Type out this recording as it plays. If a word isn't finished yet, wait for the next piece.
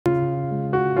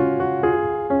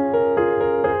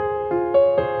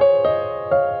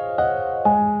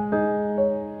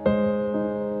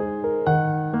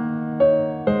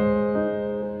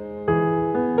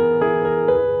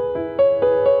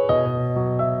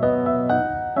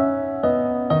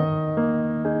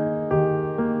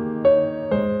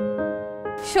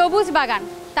সবুজ বাগান,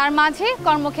 তার মাঝে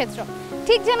কর্মক্ষেত্র,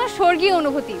 ঠিক যেন স্বর্গীয়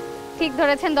অনুভূতি। ঠিক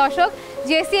ধরেছেন দর্শক,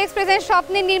 জেসি এক্সপ্রেসের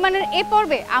স্বপ্নের নির্মাণের এ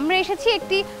পর্বে আমরা এসেছি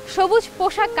একটি সবুজ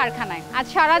পোশাক কারখানায়। আজ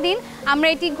সারাদিন আমরা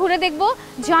এটি ঘুরে দেখব,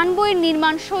 জানবো এর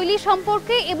নির্মাণ শৈলী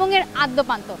সম্পর্কে এবং এর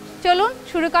আদ্যপান্ত। চলুন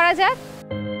শুরু করা যাক।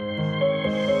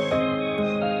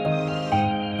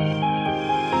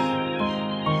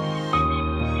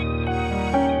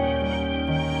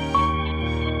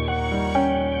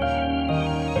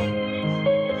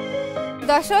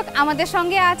 দর্শক, আমাদের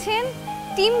সঙ্গে আছেন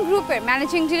টিম গ্রুপের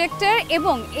ম্যানেজিং ডিরেক্টর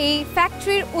এবং এই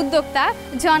ফ্যাক্টরির উদ্যোক্তা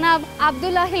জনাব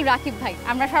আব্দুল্লাহিল রাকিব ভাই।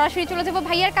 আমরা সরাসরি চলে যাব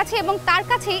ভাইয়ার কাছে এবং তার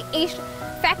কাছে এই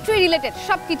ফ্যাক্টরি রিলেটেড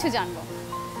সবকিছু জানবো।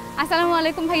 আসসালামু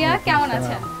আলাইকুম ভাইয়া, কেমন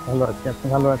আছেন? ভালো আছি, আপনি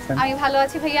ভালো আছেন? আমি ভালো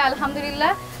আছি ভাইয়া,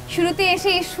 আলহামদুলিল্লাহ। শুরুতে এসে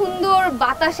এই সুন্দর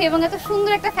বাতাসে এবং এত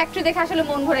সুন্দর একটা ফ্যাক্টরি দেখে আসলে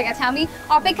মন ভরে গেছে। আমি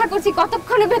অপেক্ষা করছি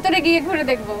কতক্ষণে ভেতরে গিয়ে ঘুরে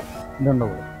দেখবো।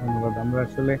 ধন্যবাদ। আমরা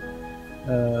আসলে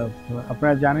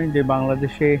আপনারা জানেন যে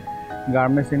বাংলাদেশে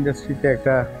গার্মেন্টস ইন্ডাস্ট্রিতে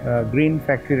একটা গ্রিন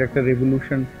ফ্যাক্টরির একটা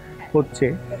রেভলিউশন হচ্ছে।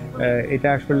 এটা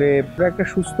আসলে একটা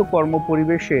সুস্থ কর্ম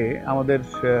পরিবেশে আমাদের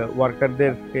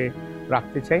ওয়ার্কারদেরকে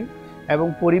রাখতে চাই এবং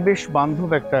পরিবেশ বান্ধব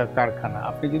একটা কারখানা।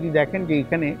 আপনি যদি দেখেন যে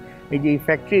এখানে এই যে এই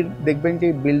ফ্যাক্টরির দেখবেন যে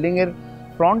বিল্ডিংয়ের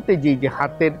ফ্রন্টে যে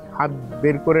হাত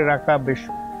বের করে রাখা বেশ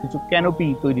কিছু ক্যানোপি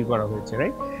তৈরি করা হয়েছে,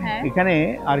 রাইট? এখানে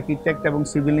আর্কিটেক্ট এবং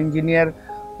সিভিল ইঞ্জিনিয়ার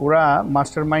ওরা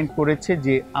মাস্টার মাইন্ড করেছে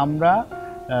যে আমরা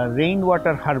রেইন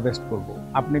ওয়াটার হারভেস্ট করব।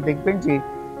 আপনি দেখবেন যে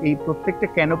এই প্রত্যেকটা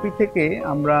ক্যানোপি থেকে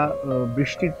আমরা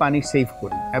বৃষ্টির পানি সেভ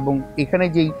করি এবং এখানে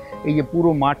এই যে পুরো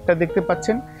মাঠটা দেখতে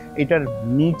পাচ্ছেন, এটার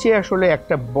নিচে আসলে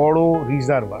একটা বড়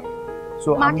রিজার্ভার। সো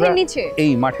আমরা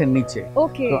এই মাঠের নিচে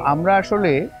তো আমরা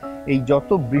আসলে এই যত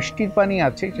বৃষ্টির পানি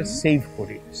আছে এটা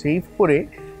সেভ করে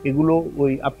এগুলো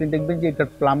ওই আপনি দেখবেন যে এটা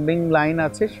প্লাম্বিং লাইন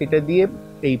আছে, সেটা দিয়ে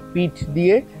এই পিট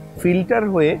দিয়ে ফিল্টার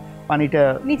হয়ে পানিটা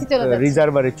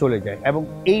রিজার্ভারে চলে যায় এবং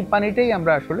এই পানিটাই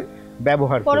আমরা আসলে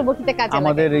ব্যবহার করি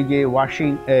আমাদের এই যে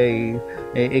ওয়াশিং,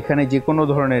 এখানে যে কোনো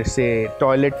ধরনের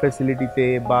টয়লেট ফ্যাসিলিটিতে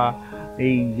বা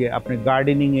এই যে আপনি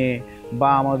গার্ডেনিংয়ে বা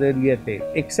আমাদের ইয়েতে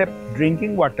এক্সেপ্ট ড্রিঙ্কিং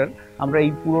ওয়াটার আমরা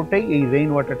এই পুরোটাই এই রেইন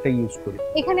ওয়াটারটা ইউজ করি।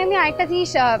 এখানে আমি আরেকটা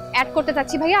জিনিস অ্যাড করতে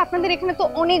চাচ্ছি ভাইয়া, আপনাদের এখানে তো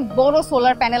অনেক বড়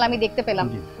সোলার প্যানেল আমি দেখতে পেলাম।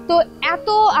 তো এত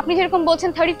আপনি যেরকম বলছেন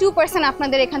 32%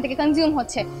 আপনাদের এখান থেকে কনজিউম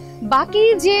হচ্ছে, বাকি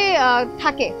যে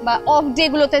থাকে বা অফ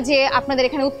ডেগুলোতে যে আপনাদের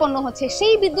এখানে উৎপন্ন হচ্ছে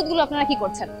সেই বিদ্যুৎগুলো আপনারা কি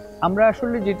করছেন? আমরা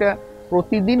আসলে যেটা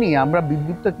প্রতিদিনই আমরা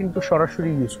বিদ্যুৎটা কিন্তু সরাসরি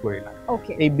ইউজ করি না।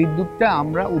 এই বিদ্যুৎটা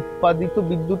আমরা উৎপাদিত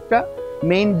বিদ্যুৎটা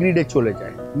মেইন গ্রিডে চলে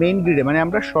যায়। মেইন গ্রিডে মানে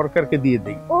আমরা সরকারকে দিয়ে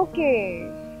দিই।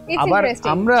 আবার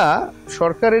আমরা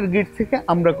সরকারের গ্রিড থেকে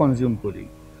আমরা কনজিউম করি।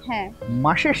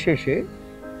 মাসের শেষে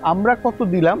আমরা কত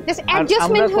দিলাম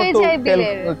আমরা কত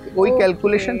ওই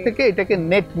ক্যালকুলেশন থেকে এটাকে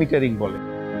নেট মিটারিং বলে।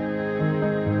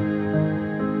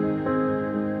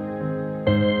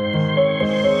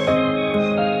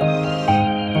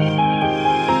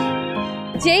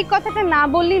 যেই কথাটা না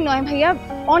বললেই নয় ভাইয়া,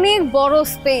 অনেক বড়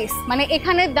স্পেস, মানে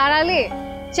এখানে দাঁড়ালে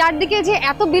চারদিকে যে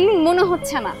এত বিল্ডিং মনে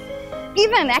হচ্ছে না।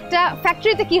 ইভেন একটা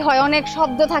ফ্যাক্টরিতে কি হয়, অনেক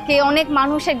শব্দ থাকে, অনেক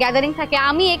মানুষের গ্যাদারিং থাকে।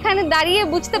 আমি এখানে দাঁড়িয়ে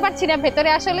বুঝতে পারছি না ভেতরে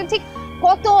আসলে ঠিক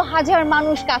কত হাজার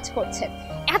মানুষ কাজ করছে।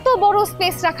 এত বড়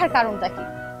স্পেস রাখার কারণটা কি?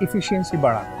 এফিশিয়েন্সি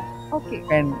বাড়ানো।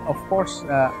 এন্ড অফ কোর্স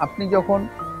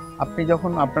আপনি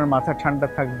যখন আপনার মাথা ঠান্ডা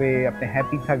থাকবে, আপনি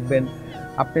হ্যাপি থাকবেন,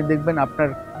 আপনি দেখবেন আপনার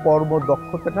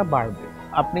কর্মদক্ষতাটা বাড়বে।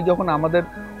 আপনি যখন আমাদের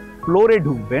ফ্লোরে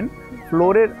ঢুকবেন,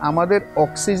 ফ্লোরের আমাদের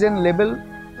অক্সিজেন লেভেল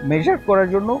মেজার করার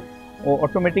জন্য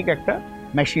অটোমেটিক একটা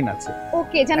মেশিন আছে,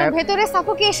 যেন ভেতরে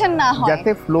সাফোকেশন না হয়,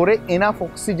 যাতে ফ্লোরে এনাফ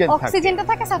অক্সিজেনটা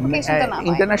থাকে, সাফোকেশনটা না হয়।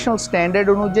 ইন্টারন্যাশনাল স্ট্যান্ডার্ড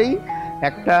অনুযায়ী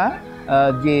একটা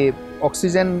যে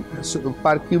অক্সিজেন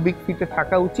পার কিউবিক ফিটে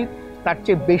থাকা উচিত তার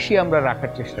চেয়ে বেশি আমরা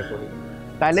রাখার চেষ্টা করি।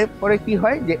 তাহলে পরে কি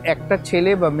হয় যে একটা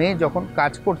ছেলে বা মেয়ে যখন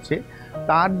কাজ করছে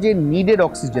তার যে নিডেড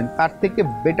অক্সিজেন তার থেকে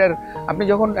বেটার। আপনি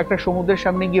যখন একটা সমুদ্রের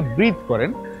সামনে গিয়ে ব্রিথ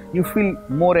করেন, ইউ ফিল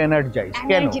মোর এনার্জাইজ।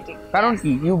 কেন? কারণ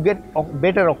কি, you get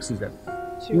better oxygen,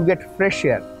 you get fresh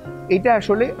air. এটা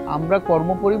আসলে আমরা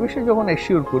কর্মপরিবেশে যখন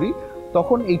এশিওর করি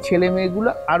তখন এই ছেলে মেয়েগুলো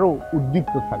আরো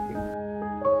উদ্দীপ্ত থাকে।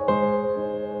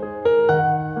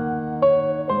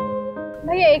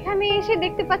 ভাইয়া এখানে এসে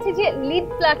দেখতে পাচ্ছি যে লিড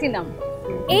প্লাটিনাম,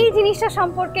 এই জিনিসটা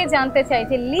সম্পর্কে জানতে চাই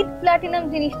যে লিড প্লাটিনাম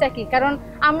জিনিসটা কি? কারণ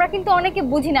আমরা কিন্তু অনেকে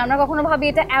বুঝি না, আমরা কখনো ভাবি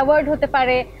এটা অ্যাওয়ার্ড হতে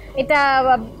পারে, এটা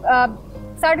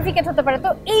সার্টিফিকেট হতে পারে। তো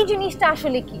এই জিনিসটা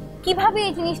আসলে কি, কিভাবে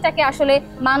এই জিনিসটাকে আসলে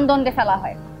মানদণ্ডে ফেলা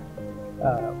হয়?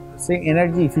 সে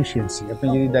এনার্জি এফিশিয়েন্সি। আপনি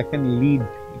যদি দেখেন লিড,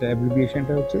 এটা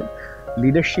অ্যাব্রিভিয়েশনটা হচ্ছে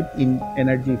leadership in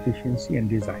energy efficiency end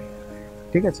design.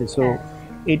 ঠিক আছে? সো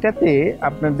এটাতে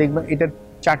আপনার দেখবেন এটার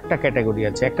 4টা ক্যাটাগরি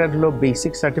আছে। একটা হলো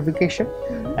বেসিক সার্টিফিকেশন,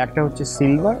 একটা হচ্ছে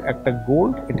সিলভার, একটা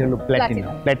গোল্ড, এটা হলো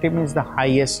platinum. Platinum is the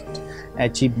highest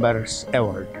Achievers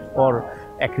Award or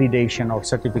accreditation or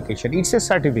certification. It's a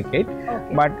certificate,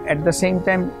 but at the same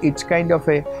time it's kind of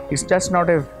it's just not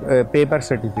a paper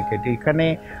certificate. এখানে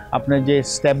আপনার যে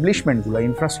এস্টাবলিশমেন্টগুলো,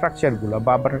 ইনফ্রাস্ট্রাকচারগুলো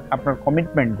বা আপনার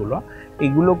কমিটমেন্টগুলো,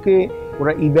 এগুলোকে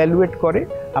ওরা ইভ্যালুয়েট করে।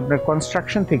 আপনার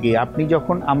কনস্ট্রাকশন থেকে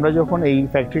আমরা যখন এই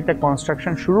ফ্যাক্টরিটা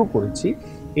কনস্ট্রাকশন শুরু করেছি,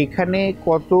 এখানে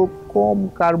কত কম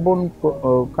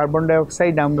কার্বন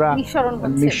ডাইঅক্সাইড আমরা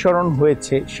নিঃসরণ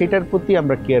হয়েছে সেটার প্রতি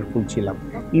আমরা কেয়ারফুল ছিলাম।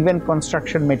 ইভেন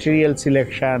কনস্ট্রাকশন মেটেরিয়াল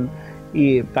সিলেকশন,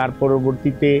 তার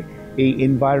পরবর্তীতে এই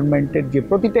এনভায়রনমেন্টের যে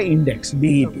প্রতিটা index,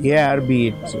 B it air, B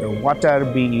it water,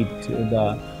 B it the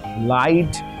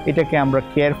light, এটাকে আমরা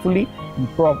কেয়ারফুলি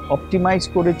অপটিমাইজ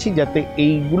করেছি যাতে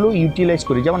এইগুলো ইউটিলাইজ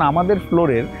করি। যেমন আমাদের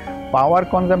ফ্লোরের পাওয়ার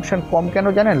কনজাম্পশন কম কেন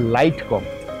জানেন? লাইট কম।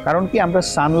 কারণ কি, আমরা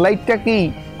সানলাইটটাকেই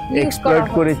এক্সপ্লয়েট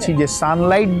করেছি যে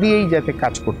সানলাইট দিয়েই যাতে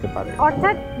কাজ করতে পারে।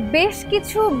 অর্থাৎ বেশ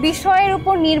কিছু বিষয়ের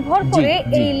উপর নির্ভর করে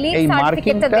এই লিড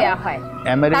সার্টিফিকেটটা দেয়া হয়।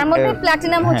 তার মধ্যে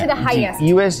প্ল্যাটিনাম হচ্ছে দ্য হাইয়েস্ট।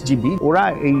 ইউএসজিবি ওরা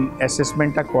এই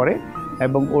অ্যাসেসমেন্টটা করে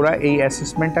এবং ওরা এই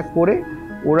অ্যাসেসমেন্টটা করে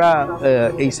ওরা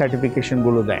এই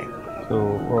সার্টিফিকেশনগুলো দেয়। তো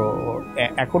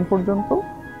এখন পর্যন্ত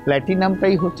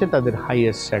প্ল্যাটিনামটাই হচ্ছে তাদের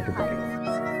হাইয়েস্ট সার্টিফিকেট।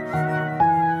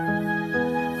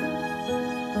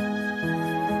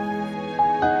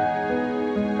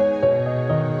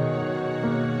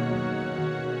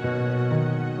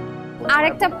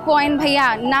 আরেকটা পয়েন্ট ভাইয়া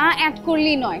না অ্যাড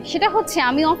করলেই নয়, সেটা হচ্ছে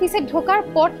আমি অফিসে ঢোকার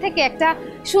পর থেকে একটা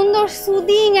সুন্দর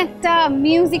সুদিং একটা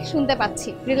মিউজিক শুনতে পাচ্ছি,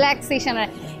 রিল্যাক্সেশনের।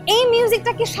 এই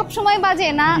মিউজিকটা কি সব সময় বাজে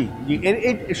না?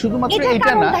 শুধুমাত্র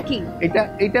এটা না,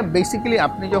 এটা বেসিক্যালি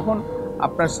আপনি যখন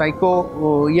আপনার সাইকো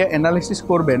অ্যানালিসিস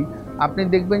করবেন, আপনি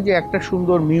দেখবেন যে একটা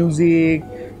সুন্দর মিউজিক,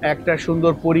 একটা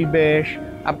সুন্দর পরিবেশ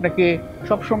আপনাকে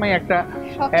সবসময় একটা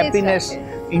হ্যাপিনেস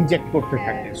ইনজেক্ট করতে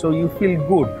থাকে। So you feel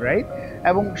good, right?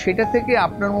 এবং সেটা থেকে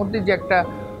আপনার মধ্যে যে একটা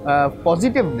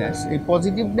পজিটিভনেস, এই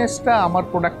পজিটিভনেসটা আমার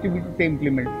প্রোডাক্টিভিটিতে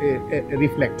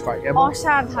রিফ্লেক্ট হয় এবং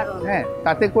অসাধারণ। হ্যাঁ,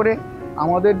 তাতে করে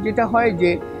আমাদের যেটা হয়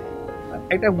যে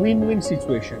একটা উইন উইন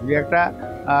সিচুয়েশন, যে একটা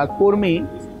কর্মী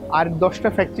আর 10টা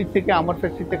ফ্যাক্টরি থেকে আমার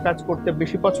ফ্যাক্টরিতে কাজ করতে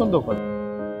বেশি পছন্দ করে।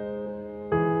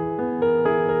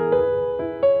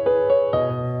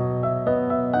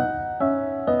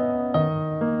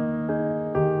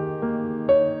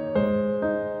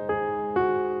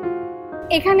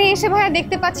 এখানে এসে ভাইয়া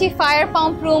দেখতে পাচ্ছি fire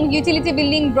pump room, utility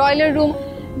building, broiler room.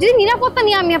 যদি নিরাপত্তা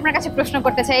নিয়ে আমি আপনার কাছে প্রশ্ন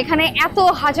করতে চাই, এখানে এত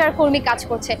হাজার কর্মী কাজ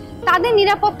করছে, তাদের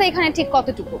নিরাপত্তা এখানে ঠিক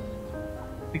কতটুকু?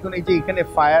 দেখুন, এই যে এখানে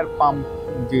ফায়ার পাম্প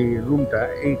যে রুমটা,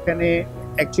 এইখানে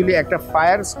অ্যাকচুয়ালি একটা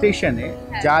ফায়ার স্টেশনে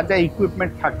যা যা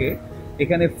ইকুইপমেন্ট থাকে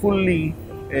এখানে ফুললি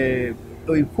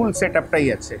ওই ফুল সেটআপটাই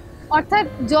আছে। অর্থাৎ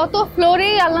যত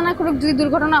ফ্লোরেই আল্লাহ না করুক যদি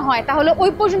দুর্ঘটনা হয়, তাহলে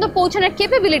ওই পর্যন্ত পৌঁছানোর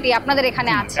ক্যাপাবিলিটি আপনাদের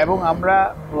এখানে আছে। এবং আমরা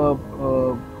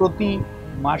প্রতি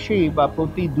মাসেই বা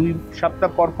প্রতি 2 সপ্তাহ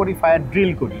পরপরই ফায়ার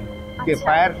ড্রিল করি, যে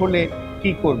ফায়ার হলে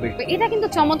কি করবে। এটা কিন্তু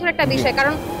চমৎকার একটা বিষয়,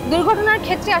 কারণ দুর্ঘটনার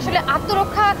ক্ষেত্রে আসলে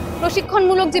আত্মরক্ষা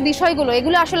প্রশিক্ষণমূলক যে বিষয়গুলো,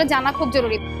 এগুলো আসলে জানা খুব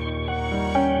জরুরি।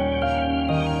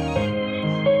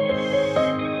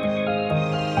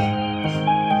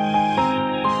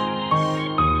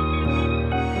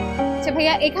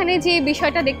 ভাইয়া, এখানে যে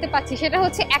বিষয়টা দেখতে পাচ্ছি সেটা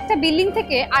হচ্ছে একটা বিল্ডিং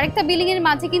থেকে আরেকটা বিল্ডিং এর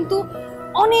মাঝে কিন্তু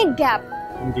অনেক গ্যাপ।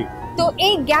 জি। তো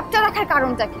এই গ্যাপটা রাখার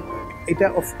কারণটা কি? এটা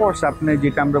অফকোর্স আপনি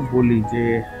যেটা আমরা বলি যে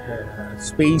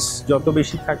স্পেস যত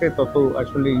বেশি থাকে তত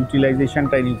আসলে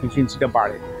ইউটিলাইজেশনটা, এফিসিয়েন্সিটা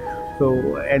বাড়ে। তো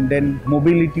অ্যান্ড দেন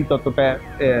মোবিলিটি ততটা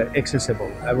অ্যাক্সেসেবল,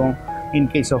 এবং in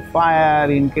case of fire,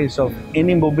 in case of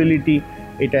any mobility,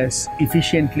 এটা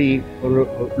ইফিশিয়েন্টলি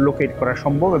লোকেট করা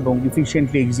সম্ভব এবং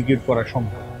ইফিশিয়েন্টলি এক্সিকিউট করা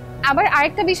সম্ভব। আবার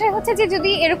আরেকটা বিষয় হচ্ছে যে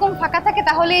যদি এরকম ফাঁকা থাকে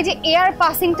তাহলে এই যে এয়ার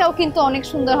পাসিংটাও কিন্তু অনেক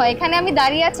সুন্দর হয়। এখানে আমি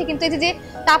দাঁড়িয়ে আছি কিন্তু এই যে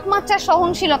তাপমাত্রার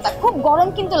সহনশীলতা, খুব গরম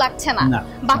কিন্তু লাগছে না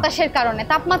বাতাসের কারণে,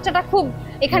 তাপমাত্রাটা খুব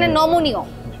এখানে নমনীয়।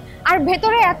 আর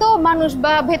ভেতরে এত মানুষ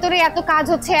বা ভেতরে এত কাজ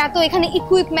হচ্ছে, এত এখানে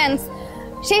ইকুইপমেন্টস,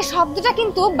 সেই শব্দটা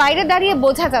কিন্তু বাইরে দাঁড়িয়ে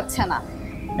বোঝা যাচ্ছে না।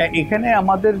 এখানে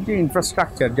আমাদের যে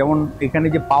ইনফ্রাস্ট্রাকচার, যেমন এখানে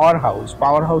যে পাওয়ার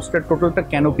হাউসটা টোটালটা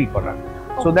ক্যানোপি করা,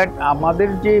 সো দ্যাট আমাদের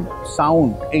যে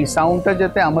সাউন্ড, এই সাউন্ডটা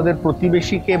যাতে আমাদের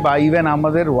প্রতিবেশীকে বা ইভেন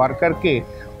আমাদের ওয়ার্কারকে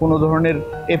কোনো ধরনের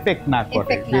এফেক্ট না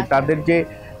করে, যে তাদের যে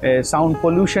সাউন্ড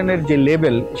পলিউশনের যে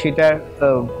লেভেল সেটা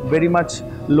very much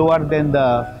lower then the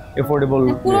affordable,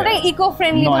 পুরোটাই ইকো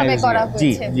ফ্রেন্ডলি ভাবে করা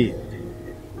হয়েছে। জি জি।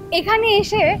 এখানে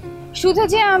এসে শুধু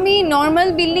যে আমি নর্মাল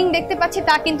বিল্ডিং দেখতে পাচ্ছি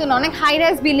তা কিন্তু না, অনেক হাই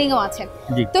রাইজ বিল্ডিংও আছে।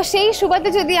 তো সেই সুবাদে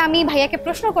যদি আমি ভাইয়াকে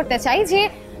প্রশ্ন করতে চাই যে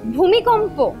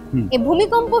ভূমিকম্প, এই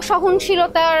ভূমিকম্প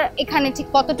সহনশীলতার এখানে ঠিক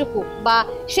কতটুকু, বা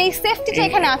সেই সেফটিটা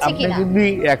এখানে আছে কিনা? আপনি যদি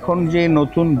এখন যে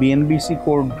নতুন বিএনবিসি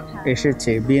কোড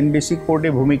এসেছে, বিএনবিসি কোডে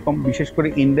ভূমিকম্প বিশেষ করে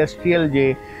ইন্ডাস্ট্রিয়াল যে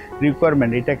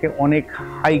রিকোয়ারমেন্ট এটাকে অনেক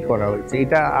হাই করা হয়েছে।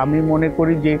 এটা আমি মনে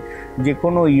করি যে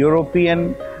কোনো ইউরোপিয়ান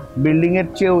বিল্ডিংয়ের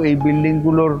চেয়েও এই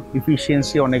বিল্ডিংগুলোর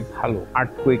ইফিসিয়েন্সি অনেক ভালো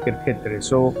আর্থকুয়েকের ক্ষেত্রে।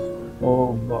 সো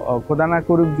খোদা না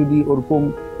করুক যদি ওরকম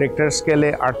রেক্টার স্কেলে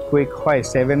আর্থকুয়েক হয়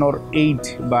 7 or 8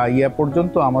 বা ইয়া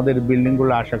পর্যন্ত, আমাদের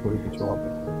বিল্ডিংগুলো আশা করি কিছু হবে।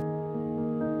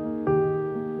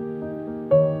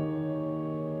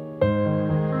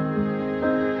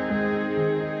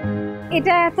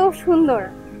 এটা এত সুন্দর,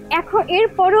 এখন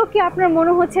এরপরেও কি আপনার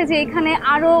মনে হচ্ছে যে এখানে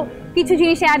আরো কিছু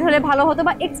জিনিস অ্যাড হলে ভালো হতো,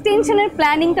 বা এক্সটেনশনের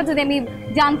প্ল্যানিংটা যদি আমি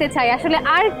জানতে চাই, আসলে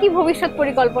আর কি ভবিষ্যৎ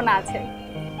পরিকল্পনা আছে?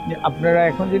 আপনারা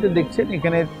এখন যেটা দেখছেন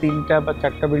এখানে 3টা বা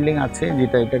 4টা বিল্ডিং আছে,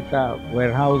 যেটা এটা একটা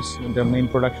ওয়্যারহাউস, এটা মেইন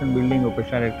প্রোডাকশন বিল্ডিং,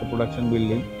 ওপেশার একটা প্রোডাকশন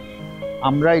বিল্ডিং।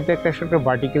 আমরা এটা একটা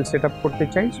ভার্টিক্যাল সেট আপ করতে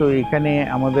চাই। সো এখানে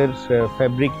আমাদের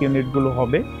ফ্যাব্রিক ইউনিটগুলো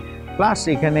হবে, প্লাস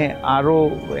এখানে আরও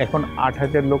এখন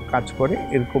 8,000 লোক কাজ করে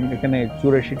এরকম, এখানে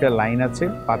 84টা লাইন আছে,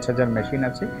 5,000 মেশিন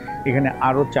আছে, এখানে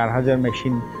আরও 4,000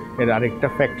 মেশিন এর আরেকটা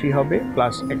ফ্যাক্টরি হবে,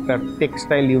 প্লাস একটা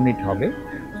টেক্সটাইল ইউনিট হবে।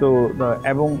 তো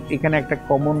এবং এখানে একটা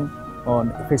কমন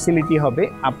ফেসিলিটি হবে।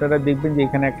 আপনারা দেখবেন যে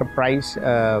এখানে একটা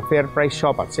ফেয়ার প্রাইস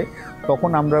শপ আছে, তখন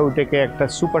আমরা ওইটাকে একটা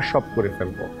সুপার শপ করে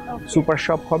ফেলবো। সুপার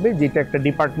শপ হবে যেটা একটা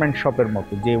ডিপার্টমেন্ট শপের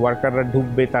মতো, যে ওয়ার্কাররা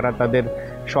ঢুকবে, তারা তাদের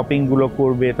শপিংগুলো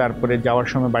করবে, তারপরে যাওয়ার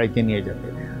সময় বাড়িতে নিয়ে যাবে।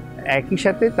 একই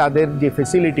সাথে তাদের যে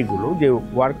ফেসিলিটিগুলো, যে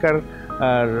ওয়ার্কার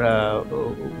আর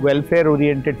ওয়েলফেয়ার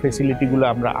ওরিয়েন্টেড ফেসিলিটিগুলো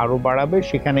আমরা আরও বাড়াবে।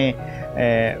 সেখানে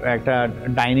একটা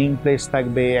ডাইনিং প্লেস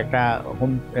থাকবে, একটা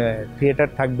হোম থিয়েটার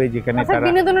থাকবে যেখানে তারা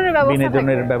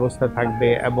বিনোদনের ব্যবস্থা থাকবে,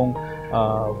 এবং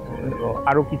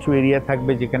আরও কিছু এরিয়া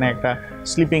থাকবে যেখানে একটা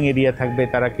স্লিপিং এরিয়া থাকবে।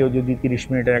 তারা কেউ যদি 30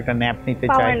 মিনিটের একটা ন্যাপ নিতে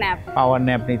চায়, পাওয়ার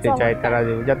ন্যাপ নিতে চায়, তারা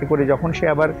যাতে করে যখন সে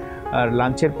আবার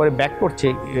লাঞ্চের পরে ব্যাক করছে,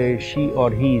 she or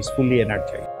he is fully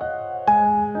energised.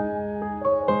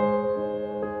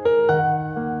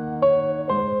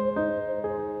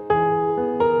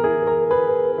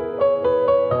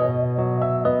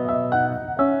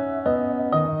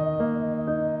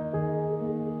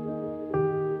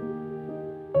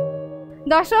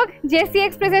 দর্শক, জেসি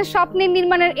এক্সপ্রেসের স্বপ্নের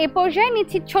নির্মাণের এ পর্যায়ে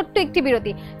নিচ্ছি ছোট্ট একটি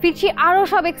বিরতি। ফিরছি আরও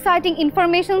সব এক্সাইটিং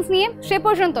ইনফরমেশনস নিয়ে, সে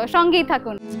পর্যন্ত সঙ্গেই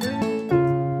থাকুন।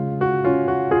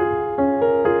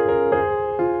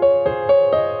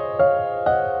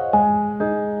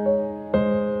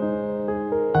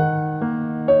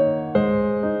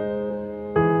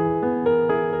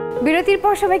 বিরতির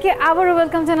পর সবাইকে আবারও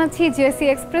ওয়েলকাম জানাচ্ছি জেসি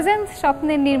এক্সপ্রেসের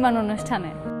স্বপ্নের নির্মাণ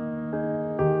অনুষ্ঠানে।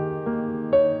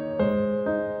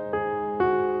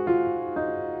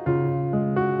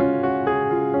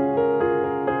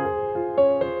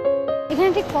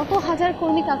 কত হাজার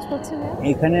কর্মী কাজ করছে?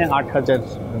 এখানে 8,000।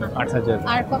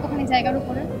 আর কতখানি জায়গার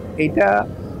উপরে? এটা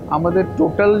আমাদের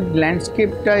টোটাল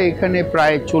ল্যান্ডস্কেপটা এখানে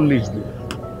প্রায় 40 বিঘা।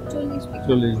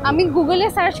 আমি গুগলে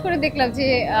সার্চ করে দেখলাম যে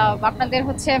আপনাদের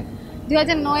হচ্ছে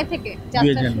 2009 থেকে।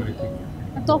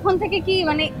 তখন থেকে কি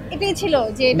মানে এটাই ছিল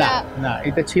যে এটা? না,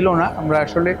 এটা ছিল না। আমরা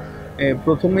আসলে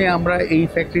প্রথমে আমরা এই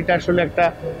ফ্যাক্টরিটা আসলে একটা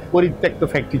পরিত্যক্ত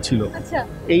ফ্যাক্টরি ছিল। আচ্ছা।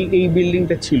 এই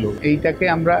বিল্ডিংটা ছিল, এইটাকে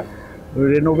আমরা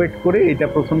রেনোভেট করে এটা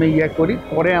প্রথমে করি,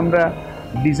 পরে আমরা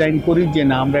ডিজাইন করি যে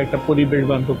না, আমরা একটা পরিবেশ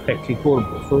বান্ধব ফ্যাক্টরি করব।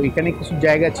 তো এখানে কিছু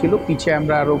জায়গা ছিল, পিছিয়ে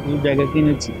আমরা আরও কিছু জায়গা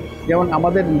কিনেছি। যেমন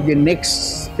আমাদের যে নেক্সট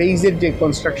ফেজের যে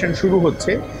কনস্ট্রাকশন শুরু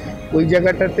হচ্ছে, ওই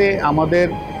জায়গাটাতে আমাদের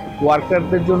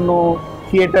ওয়ার্কারদের জন্য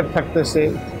থিয়েটার থাকতেছে,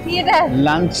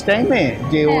 লাঞ্চ টাইমে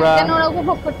যে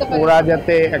ওরা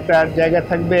যাতে একটা জায়গা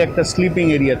থাকবে, একটা স্লিপিং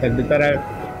এরিয়া থাকবে, তারা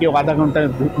কেউ আধা ঘন্টা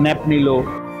ন্যাপ নিল।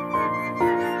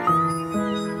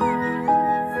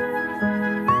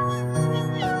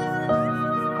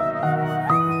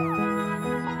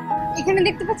 এখানে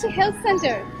দেখতে পাচ্ছি হেলথ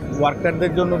সেন্টার,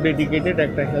 ওয়ার্কারদের জন্য ডেডিকেটেড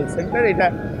একটা হেলথ সেন্টার। এটা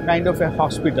কাইন্ড অফ এ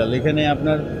হসপিটাল। এখানে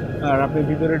আপনি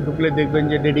ভিতরে ঢুকলে দেখবেন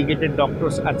যে ডেডিকেটেড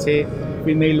ডক্টরস আছে,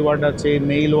 ফিমেল ওয়ার্ড আছে,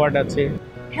 মেল ওয়ার্ড আছে।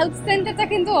 হেলথ সেন্টারটা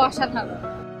কিন্তু অসাধারণ।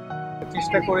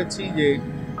 চেষ্টা করেছি যে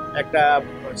একটা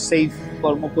সেফ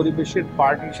কর্মপরিবেশের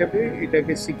পার্ট হিসেবে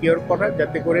এটাকে সিকিউর করা,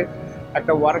 যাতে করে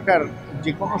একটা ওয়ার্কার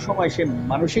যে কোনো সময় সে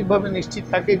মানসিকভাবে নিশ্চিত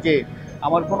থাকে যে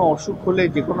আমার কোনো অসুখ হলে,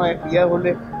 যে কোনো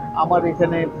হলে আমার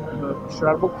এখানে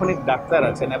সার্বক্ষণিক ডাক্তার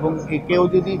আছেন, এবং কেউ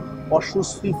যদি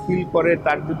অস্বস্তি ফিল করে,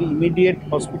 তার যদি ইমিডিয়েট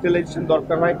হসপিটালাইজেশন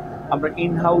দরকার হয়, আমরা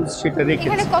ইন হাউস সেটা রেখেছি।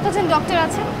 এখানে কতজন ডক্টর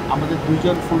আছেন? আমাদের 2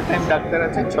 জন ফুল টাইম ডাক্তার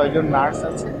আছেন, 6 জন নার্স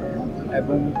আছে,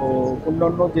 এবং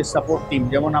অন্যান্য যে সাপোর্ট টিম।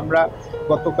 যেমন আমরা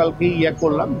গতকালকেই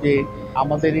করলাম যে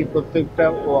আমাদের এই প্রত্যেকটা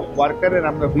ওয়ার্কারের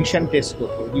আমরা ভিশন টেস্ট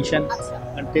করবো। ভিশন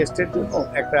টেস্টের জন্য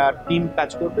একটা টিম কাজ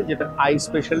করবে, যেটা আই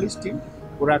স্পেশালিস্ট টিম।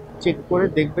 ওরা চেক করে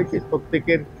দেখবে যে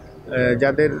প্রত্যেকের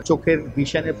যাদের চোখের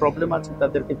ভিশনের প্রবলেম আছে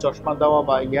তাদেরকে চশমা দেওয়া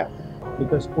বা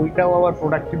বিকজ ওইটাও আবার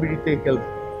প্রোডাক্টিভিটিতে হেল্প।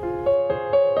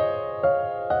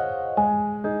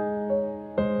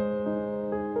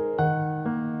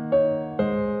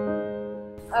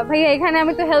 ভাইয়া এখানে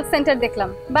আমি তো হেলথ সেন্টার দেখলাম,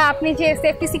 বা আপনি যে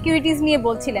সেফটি সিকিউরিটিজ নিয়ে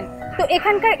বলছিলেন, তো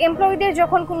এখানকার এমপ্লয়ীদের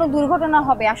যখন কোনো দুর্ঘটনা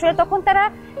হবে আসলে তখন তারা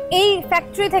এই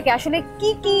ফ্যাক্টরি থেকে আসলে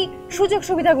কি কি সুযোগ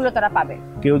সুবিধাগুলো তারা পাবে?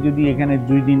 কেউ যদি এখানে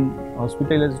 2 দিন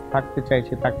হসপিটালাইজ থাকতে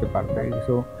চাইছে থাকতে পারবে।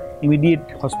 সো ইমিডিয়েট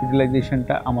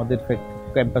হসপিটালাইজেশনটা আমাদের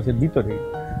ক্যাম্পাসের ভিতরেই।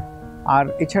 আর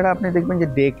এছাড়া আপনি দেখবেন যে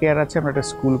ডে কেয়ার আছে, আমরা একটা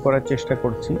স্কুল করার চেষ্টা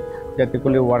করছি যাতে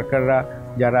করে ওয়ার্কাররা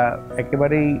যারা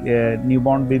একেবারেই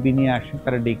নিউবর্ন বেবি নিয়ে আসেন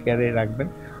তারা ডে কেয়ারে রাখবেন।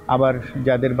 আবার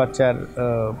যাদের বাচ্চার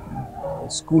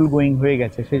স্কুল গোয়িং হয়ে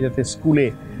গেছে সে যাতে স্কুলে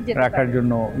রাখার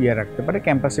জন্য রাখতে পারে,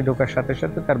 ক্যাম্পাসে ঢোকার সাথে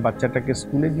সাথে তার বাচ্চাটাকে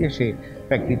স্কুলে দিয়ে সে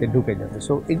ফ্যাক্টরিতে ঢুকে যাবে।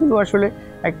 সো এগুলো আসলে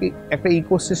একটা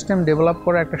ইকোসিস্টেম ডেভেলপ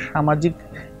করা, একটা সামাজিক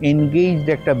এনগেজড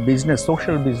একটা বিজনেস,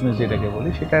 সোশ্যাল বিজনেস যেটাকে বলি,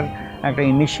 সেটার একটা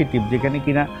ইনিশিয়েটিভ যেখানে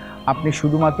কিনা আপনি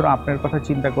শুধুমাত্র আপনার কথা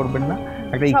চিন্তা করবেন না,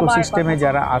 একটা ইকোসিস্টেমে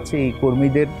যারা আছে এই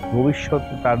কর্মীদের ভবিষ্যৎ,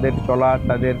 তাদের চলা,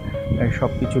 তাদের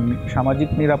সব কিছু সামাজিক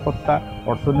নিরাপত্তা,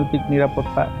 অর্থনৈতিক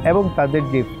নিরাপত্তা এবং তাদের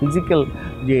যে ফিজিক্যাল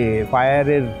যে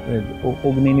ফায়ারের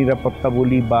অগ্নি নিরাপত্তা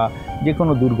বলি বা যে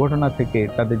কোনো দুর্ঘটনা থেকে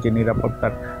তাদের যে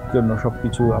নিরাপত্তার জন্য সব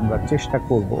কিছু আমরা চেষ্টা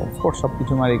করবো। অফকোর্স সব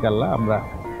কিছু মালিক আল্লাহ, আমরা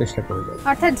চেষ্টা করে যাবো।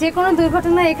 অর্থাৎ যে কোনো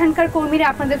দুর্ঘটনায় এখানকার কর্মীরা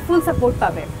আপনাদের ফুল সাপোর্ট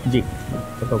পাবে? জি,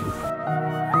 কথা বলছি।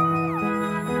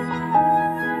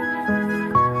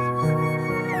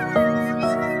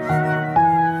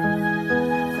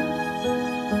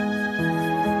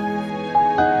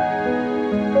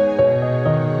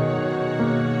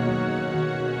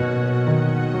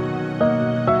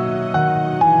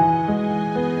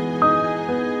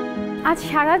 আজ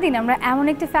সারাদিন আমরা এমন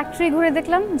একটি ফ্যাক্টরি ঘুরে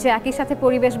দেখলাম যে একই সাথে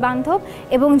পরিবেশ বান্ধব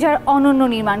এবং যার অনন্য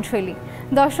নির্মাণ শৈলী।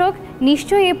 দর্শক,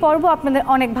 নিশ্চয়ই এই পর্ব আপনাদের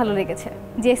অনেক ভালো লেগেছে।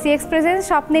 জেসি এক্সপ্রেসের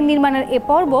স্বপ্নের নির্মাণের এ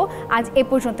পর্ব আজ এ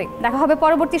পর্যন্তই। দেখা হবে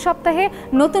পরবর্তী সপ্তাহে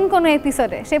নতুন কোনো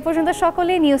এপিসোডে। সে পর্যন্ত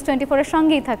সকলেই নিউজ 24-এর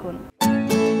সঙ্গেই থাকুন।